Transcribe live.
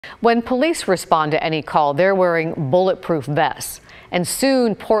When police respond to any call, they're wearing bulletproof vests. And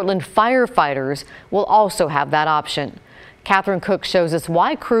soon, Portland firefighters will also have that option. Catherine Cook shows us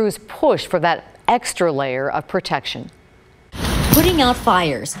why crews push for that extra layer of protection. Putting out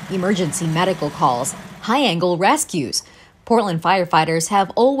fires, emergency medical calls, high-angle rescues. Portland firefighters have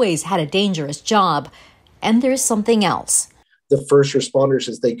always had a dangerous job. And there's something else. The first responders,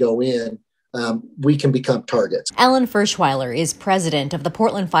 as they go in, we can become targets. Alan Ferschweiler is president of the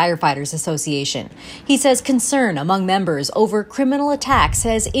Portland Firefighters Association. He says concern among members over criminal attacks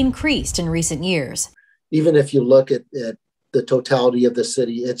has increased in recent years. Even if you look at the totality of the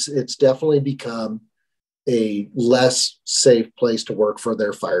city, it's definitely become a less safe place to work for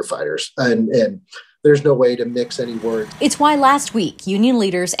their firefighters. And there's no way to mix any words. It's why last week, union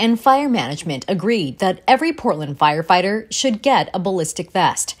leaders and fire management agreed that every Portland firefighter should get a ballistic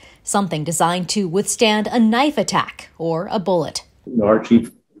vest, something designed to withstand a knife attack or a bullet. Our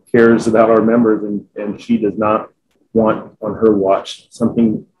chief cares about our members, and she does not want on her watch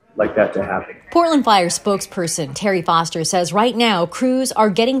something like that to happen. Portland Fire spokesperson Terry Foster says right now crews are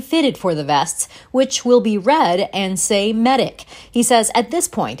getting fitted for the vests, which will be red and say medic. He says at this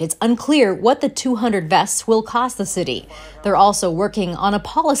point it's unclear what the 200 vests will cost the city. They're also working on a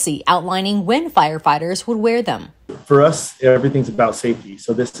policy outlining when firefighters would wear them. For us, everything's about safety.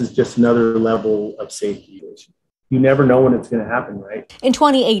 So this is just another level of safety. You never know when it's going to happen, right? In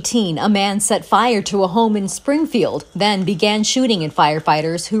 2018, a man set fire to a home in Springfield, then began shooting at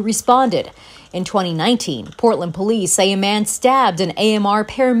firefighters who responded. In 2019, Portland police say a man stabbed an AMR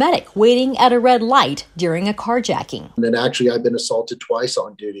paramedic waiting at a red light during a carjacking. And actually, I've been assaulted twice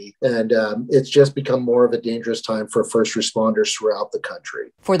on duty, and it's just become more of a dangerous time for first responders throughout the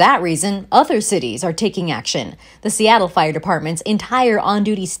country. For that reason, other cities are taking action. The Seattle Fire Department's entire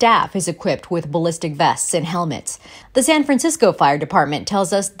on-duty staff is equipped with ballistic vests and helmets. The San Francisco Fire Department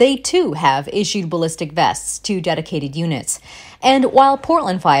tells us they too have issued ballistic vests to dedicated units. And while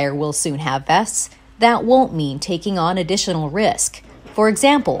Portland Fire will soon have vests, that won't mean taking on additional risk. For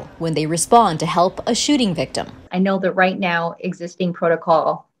example, when they respond to help a shooting victim. I know that right now existing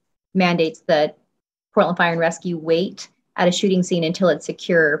protocol mandates that Portland Fire and Rescue wait at a shooting scene until it's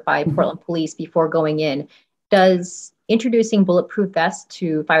secure by Portland Police before going in. Does introducing bulletproof vests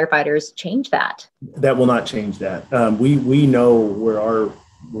to firefighters change that? That will not change that. We know where our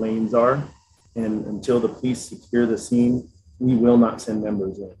lanes are, and until the police secure the scene, we will not send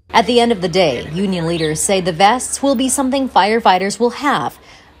members in. At the end of the day, union leaders say the vests will be something firefighters will have,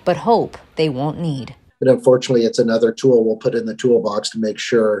 but hope they won't need. And unfortunately, it's another tool we'll put in the toolbox to make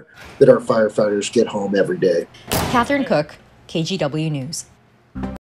sure that our firefighters get home every day. Catherine Cook, KGW News.